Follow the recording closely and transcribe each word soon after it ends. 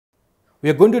We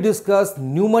are going to discuss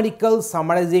numerical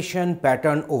summarization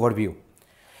pattern overview.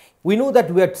 We know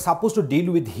that we are supposed to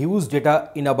deal with huge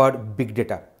data in our big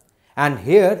data, and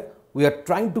here we are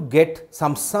trying to get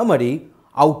some summary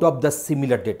out of the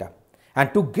similar data,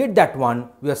 and to get that one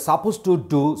we are supposed to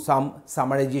do some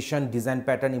summarization design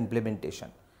pattern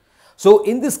implementation. So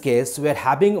in this case we are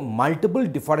having multiple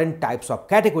different types of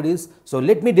categories. So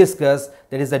let me discuss.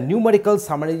 There is a numerical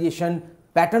summarization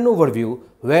pattern overview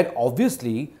where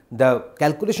obviously the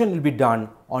calculation will be done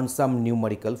on some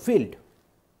numerical field.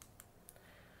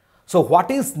 So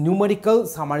what is numerical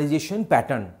summarization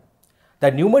pattern?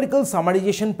 The numerical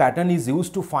summarization pattern is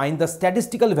used to find the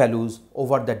statistical values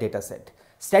over the data set.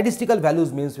 Statistical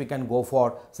values means we can go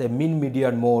for say mean,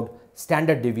 median, mode,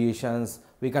 standard deviations,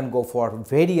 we can go for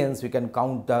variance, we can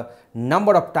count the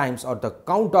number of times or the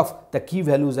count of the key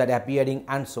values that are appearing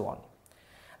and so on.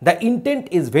 The intent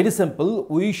is very simple.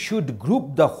 We should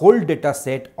group the whole data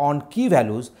set on key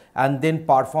values and then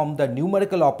perform the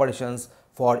numerical operations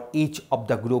for each of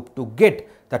the group to get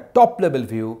the top level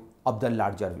view of the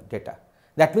larger data.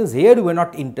 That means here we are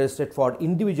not interested for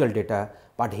individual data,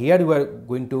 but here we are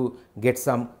going to get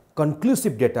some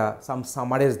conclusive data, some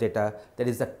summarized data, that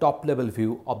is the top level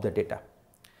view of the data.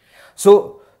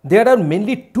 So there are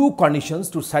mainly two conditions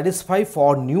to satisfy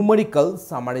for numerical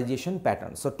summarization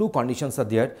patterns. So two conditions are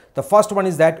there. The first one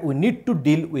is that we need to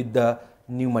deal with the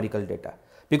numerical data,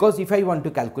 because if I want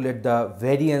to calculate the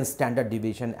variance, standard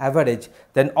deviation, average,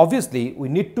 then obviously we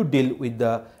need to deal with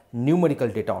the numerical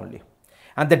data only,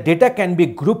 and the data can be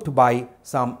grouped by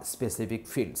some specific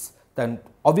fields. Then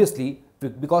obviously,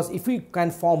 because if we can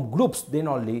form groups, then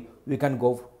only we can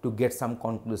go to get some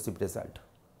conclusive result.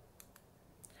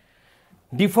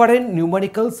 Different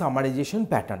numerical summarization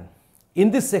pattern.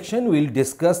 In this section we will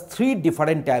discuss three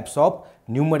different types of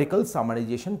numerical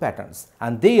summarization patterns,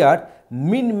 and they are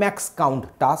min max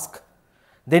count task,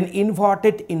 then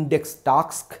inverted index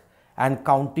task, and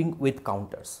counting with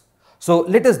counters. So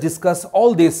let us discuss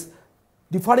all these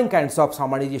different kinds of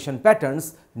summarization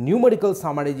patterns, numerical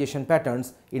summarization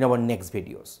patterns, in our next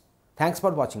videos. Thanks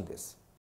for watching this.